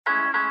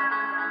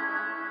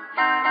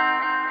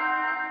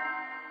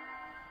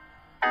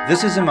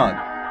This is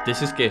Emaad.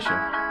 This is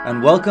Keshav.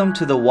 And welcome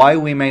to the Why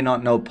We May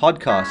Not Know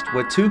podcast,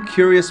 where two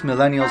curious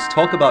millennials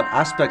talk about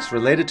aspects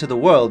related to the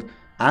world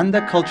and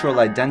their cultural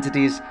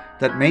identities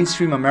that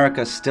mainstream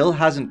America still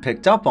hasn't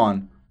picked up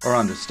on or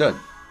understood.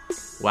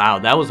 Wow,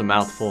 that was a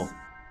mouthful.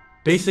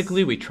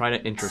 Basically, we try to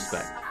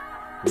introspect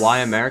why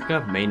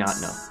America may not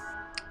know.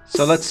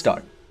 So let's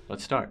start.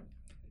 Let's start.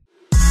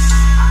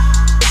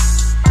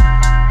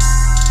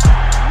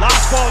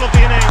 Last ball of the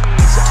innings.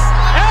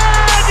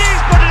 And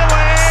he's put it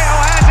away. Oh,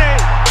 has he?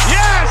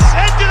 Yes,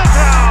 into the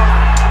crowd.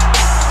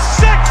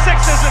 6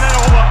 sixes and then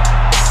over.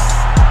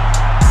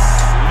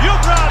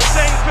 Yuvraj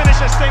Singh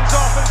finishes things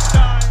off in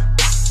style.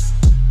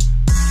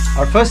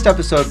 Our first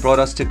episode brought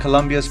us to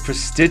Colombia's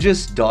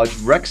prestigious Dodge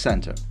Rec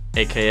Center,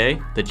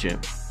 AKA the gym.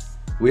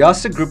 We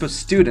asked a group of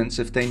students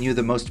if they knew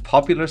the most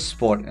popular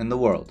sport in the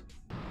world.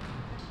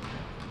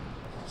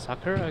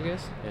 Soccer, I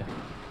guess? Yeah.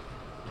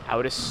 I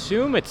would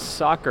assume it's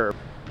soccer.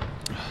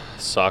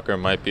 Soccer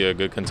might be a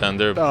good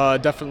contender.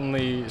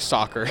 Definitely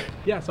soccer.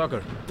 Yeah,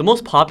 soccer. The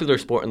most popular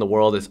sport in the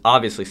world is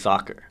obviously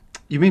soccer.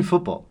 You mean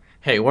football?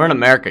 Hey, we're in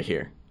America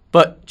here.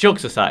 But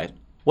jokes aside,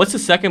 what's the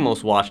second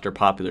most watched or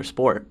popular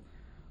sport?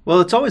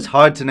 Well, it's always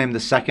hard to name the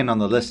second on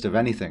the list of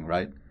anything,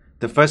 right?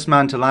 The first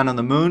man to land on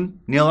the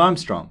moon, Neil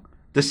Armstrong.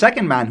 The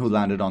second man who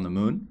landed on the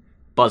moon,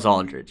 Buzz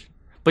Aldrin.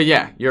 But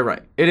yeah, you're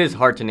right. It is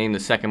hard to name the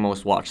second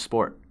most watched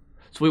sport.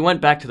 So we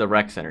went back to the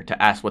rec center to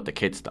ask what the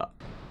kids thought.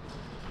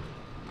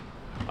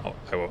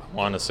 I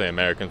want to say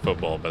American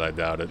football, but I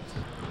doubt it.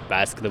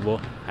 Basketball,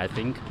 I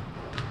think.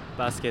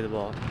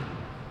 Basketball.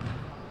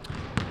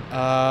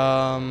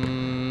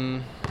 I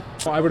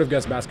would have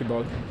guessed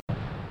basketball.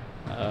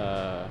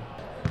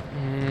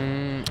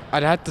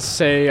 I'd have to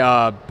say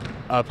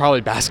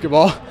probably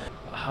basketball.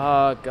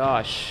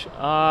 Gosh.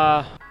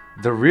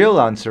 the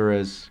real answer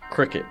is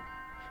Cricket.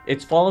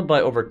 It's followed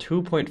by over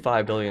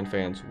 2.5 billion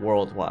fans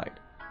worldwide.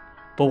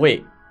 But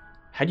wait,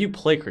 how do you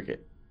play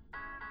cricket?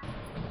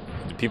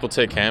 Do people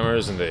take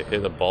hammers and they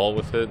hit a ball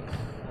with it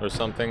or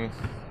something?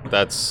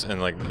 That's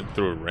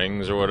through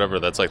rings or whatever.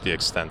 That's like the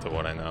extent of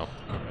what I know.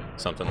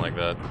 Something like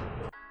that.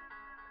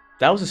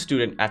 That was a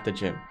student at the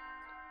gym,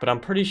 but I'm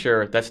pretty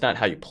sure that's not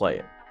how you play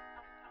it.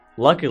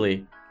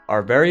 Luckily,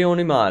 our very own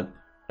Emaad,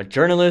 a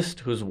journalist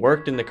who's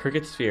worked in the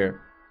cricket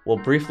sphere, will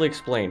briefly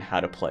explain how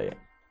to play it.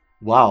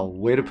 wow,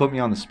 way to put me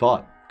on the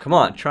spot. Come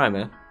on, try,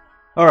 man.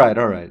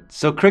 Alright.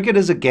 So cricket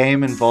is a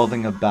game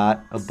involving a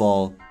bat, a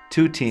ball,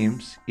 two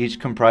teams, each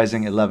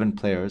comprising 11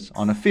 players,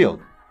 on a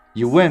field.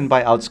 You win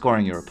by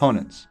outscoring your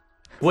opponents.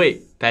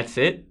 Wait, that's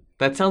it?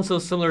 That sounds so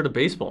similar to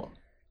baseball.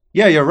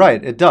 Yeah, you're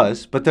right, it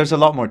does, but there's a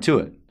lot more to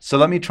it. So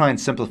let me try and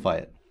simplify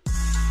it.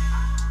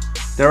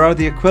 There are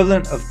the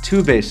equivalent of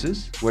two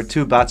bases, where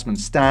two batsmen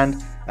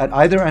stand at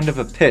either end of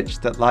a pitch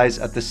that lies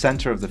at the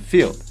center of the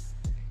field.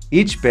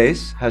 Each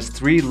base has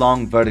three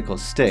long vertical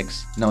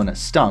sticks, known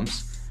as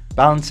stumps,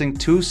 balancing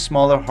two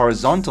smaller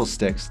horizontal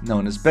sticks,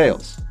 known as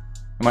bails.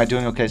 Am I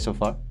doing okay so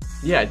far?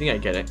 Yeah, I think I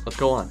get it. Let's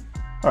go on.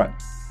 Alright.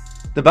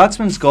 The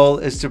batsman's goal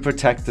is to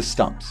protect the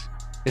stumps.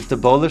 If the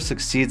bowler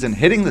succeeds in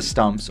hitting the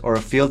stumps or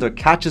a fielder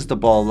catches the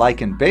ball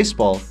like in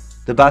baseball,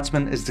 the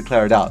batsman is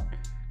declared out.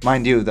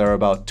 Mind you, there are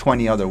about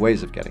 20 other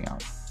ways of getting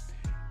out.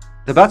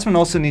 The batsman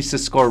also needs to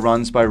score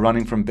runs by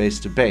running from base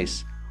to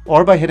base,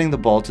 or by hitting the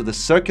ball to the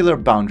circular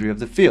boundary of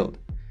the field.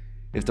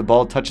 If the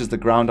ball touches the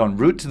ground en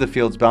route to the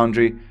field's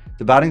boundary,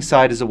 the batting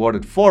side is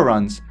awarded 4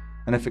 runs,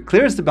 and if it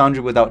clears the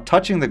boundary without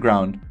touching the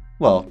ground,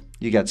 well,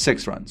 you get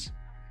 6 runs.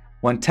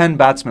 When 10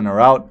 batsmen are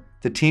out,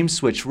 the teams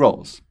switch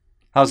roles.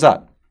 How's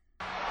that?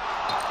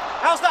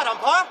 How's that,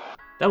 umpire?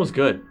 That was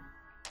good.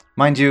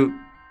 Mind you,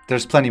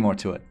 there's plenty more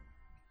to it.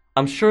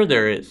 I'm sure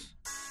there is.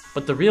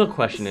 But the real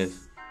question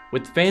is,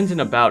 with fans in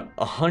about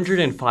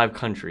 105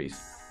 countries,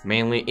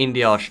 mainly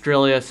India,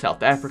 Australia,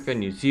 South Africa,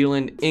 New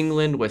Zealand,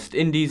 England, West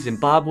Indies,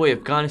 Zimbabwe,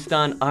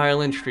 Afghanistan,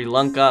 Ireland, Sri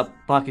Lanka,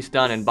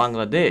 Pakistan, and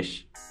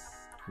Bangladesh,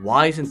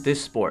 why isn't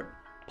this sport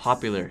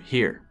popular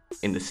here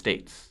in the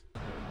States?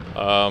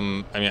 I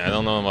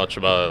don't know much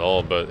about it at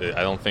all, but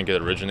I don't think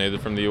it originated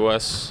from the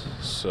U.S.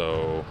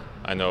 So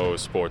I know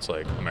sports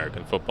like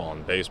American football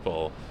and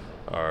baseball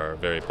are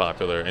very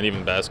popular, and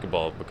even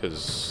basketball,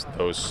 because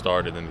those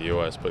started in the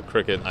U.S. But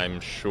cricket, I'm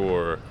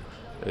sure,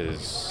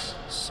 is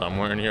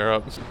somewhere in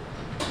Europe.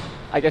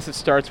 I guess it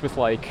starts with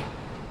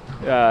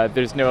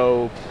there's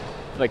no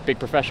big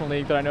professional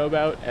league that I know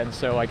about, and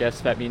so I guess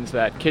that means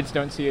that kids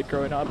don't see it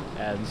growing up,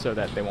 and so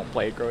that they won't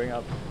play it growing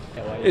up.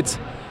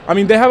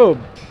 They have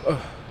a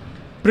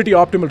pretty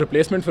optimal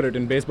replacement for it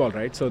in baseball,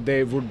 right? So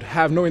they would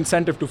have no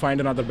incentive to find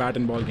another bat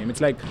and ball game.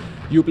 It's like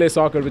you play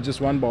soccer with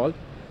just one ball,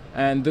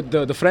 and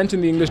the French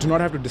and the English do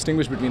not have to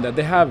distinguish between that.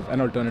 They have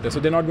an alternative, so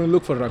they're not going to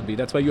look for rugby.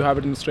 That's why you have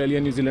it in Australia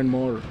and New Zealand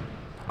more.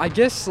 I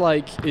guess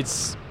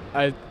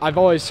I've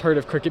always heard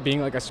of cricket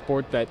being a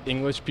sport that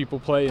English people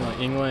play in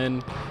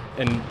England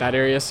and that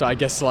area. So I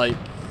guess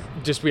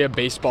just we have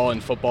baseball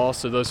and football,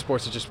 so those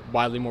sports are just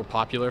widely more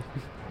popular.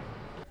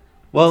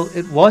 Well,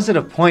 it was at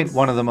a point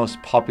one of the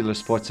most popular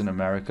sports in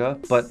America,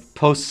 but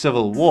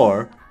post-Civil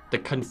War, The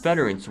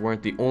Confederates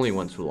weren't the only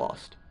ones who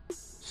lost.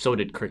 so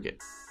did cricket,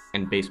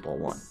 and baseball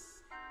won.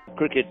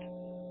 Cricket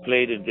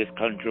played in this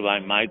country by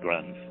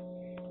migrants.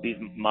 These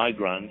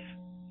migrants,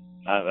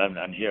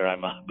 and here I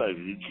must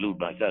include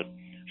myself,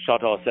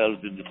 shot ourselves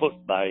in the foot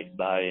by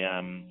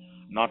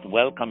not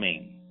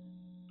welcoming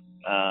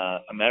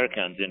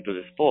Americans into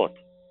the sport.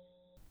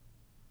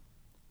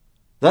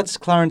 That's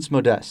Clarence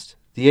Modeste,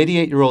 the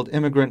 88-year-old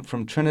immigrant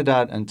from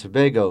Trinidad and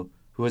Tobago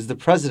who is the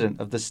president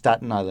of the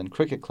Staten Island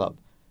Cricket Club,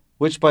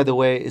 which, by the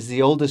way, is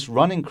the oldest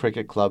running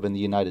cricket club in the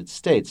United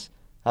States,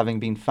 having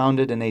been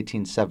founded in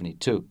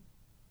 1872.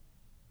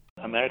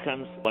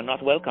 Americans were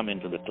not welcome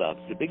into the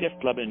clubs. The biggest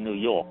club in New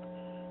York,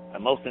 the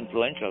most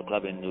influential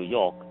club in New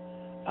York,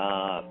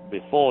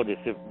 before the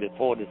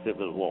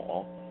Civil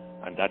War,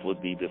 and that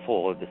would be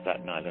before the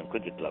Staten Island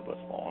Cricket Club was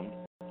formed,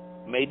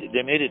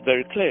 they made it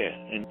very clear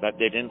that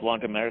they didn't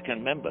want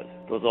American members.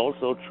 It was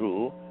also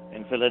true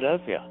in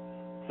Philadelphia.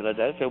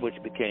 Philadelphia,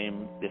 which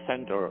became the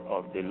center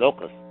of the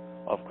locus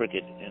of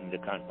cricket in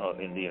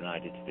the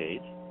United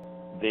States,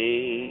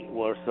 they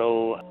were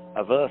so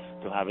averse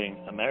to having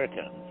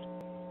Americans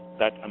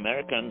that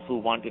Americans who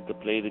wanted to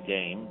play the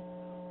game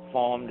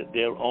formed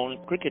their own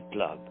cricket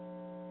club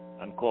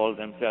and called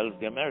themselves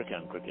the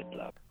American Cricket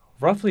Club.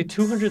 Roughly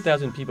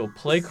 200,000 people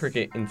play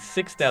cricket in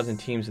 6,000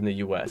 teams in the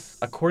US,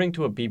 according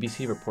to a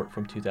BBC report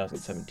from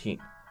 2017.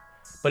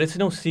 But it's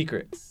no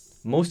secret.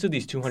 Most of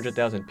these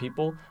 200,000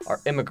 people are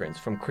immigrants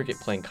from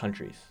cricket-playing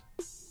countries.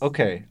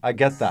 Okay, I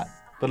get that.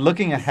 But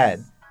looking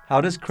ahead,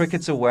 how does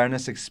cricket's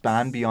awareness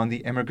expand beyond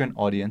the immigrant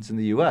audience in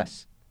the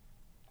US?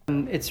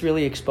 It's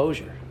really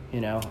exposure,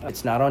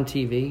 It's not on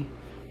TV.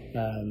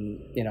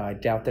 I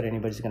doubt that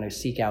anybody's going to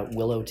seek out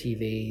Willow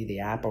TV, the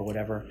app or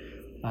whatever.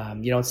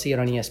 You don't see it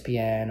on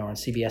ESPN or on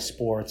CBS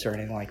Sports or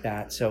anything like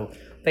that. So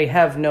they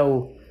have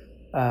no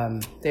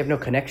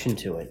connection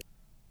to it.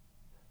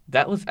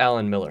 That was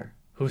Alan Miller,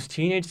 whose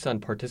teenage son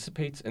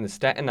participates in the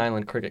Staten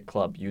Island Cricket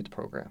Club youth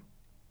program.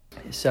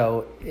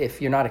 So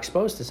if you're not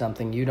exposed to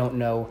something, you don't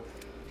know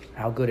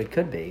how good it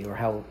could be or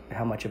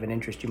how much of an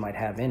interest you might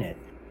have in it.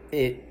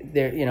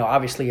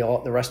 Obviously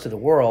the rest of the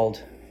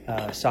world,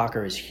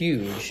 soccer is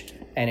huge,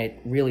 and it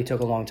really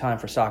took a long time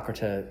for soccer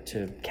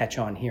to catch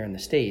on here in the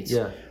States.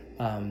 Yeah.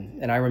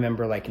 And I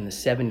remember like in the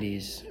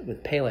 70s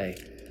with Pele,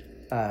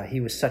 he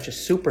was such a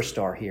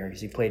superstar here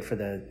because he played for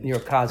the New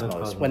York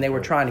Cosmos when they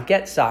were trying to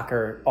get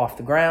soccer off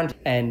the ground,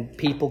 and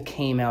people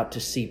came out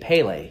to see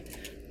Pele.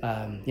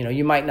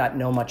 You might not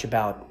know much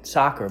about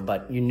soccer,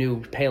 but you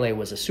knew Pele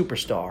was a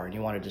superstar and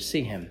you wanted to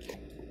see him.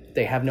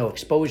 They have no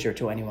exposure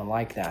to anyone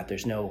like that.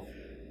 There's no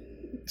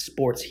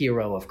sports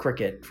hero of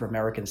cricket for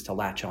Americans to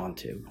latch on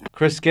to.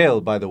 Chris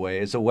Gayle, by the way,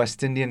 is a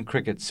West Indian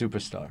cricket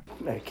superstar.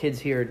 Kids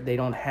here, they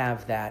don't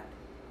have that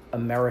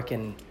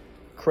American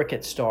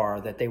cricket star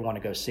that they want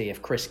to go see.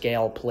 If Chris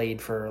Gayle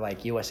played for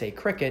like USA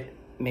Cricket,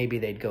 maybe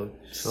they'd go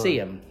see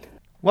him.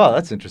 Well,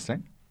 that's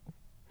interesting.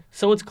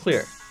 So it's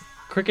clear,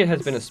 cricket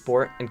has been a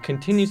sport and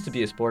continues to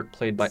be a sport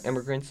played by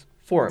immigrants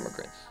for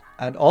immigrants.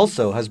 And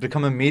also has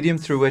become a medium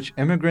through which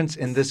immigrants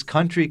in this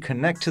country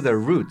connect to their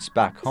roots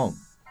back home.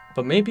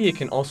 But maybe it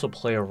can also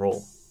play a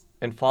role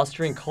in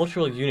fostering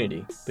cultural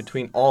unity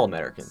between all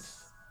Americans,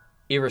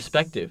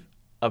 irrespective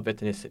of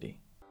ethnicity.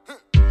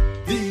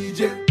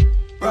 DJ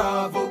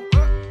Bravo,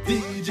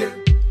 DJ